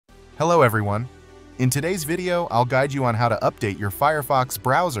Hello everyone. In today's video, I'll guide you on how to update your Firefox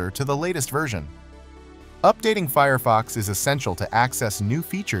browser to the latest version. Updating Firefox is essential to access new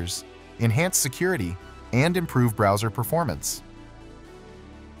features, enhance security, and improve browser performance.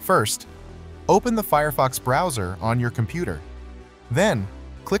 First, open the Firefox browser on your computer. Then,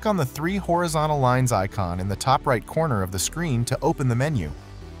 click on the three horizontal lines icon in the top right corner of the screen to open the menu.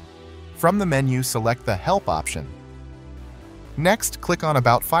 From the menu, select the Help option. Next, click on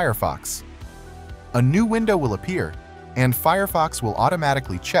About Firefox. A new window will appear, and Firefox will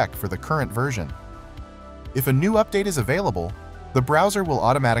automatically check for the current version. If a new update is available, the browser will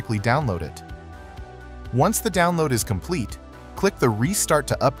automatically download it. Once the download is complete, click the Restart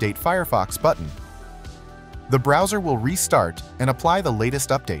to Update Firefox button. The browser will restart and apply the latest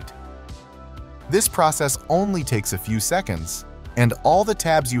update. This process only takes a few seconds, and all the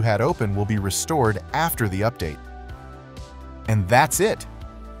tabs you had open will be restored after the update. And that's it!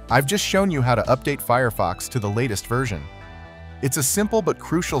 I've just shown you how to update Firefox to the latest version. It's a simple but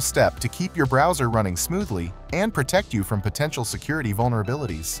crucial step to keep your browser running smoothly and protect you from potential security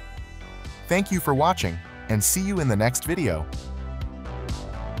vulnerabilities. Thank you for watching, and see you in the next video.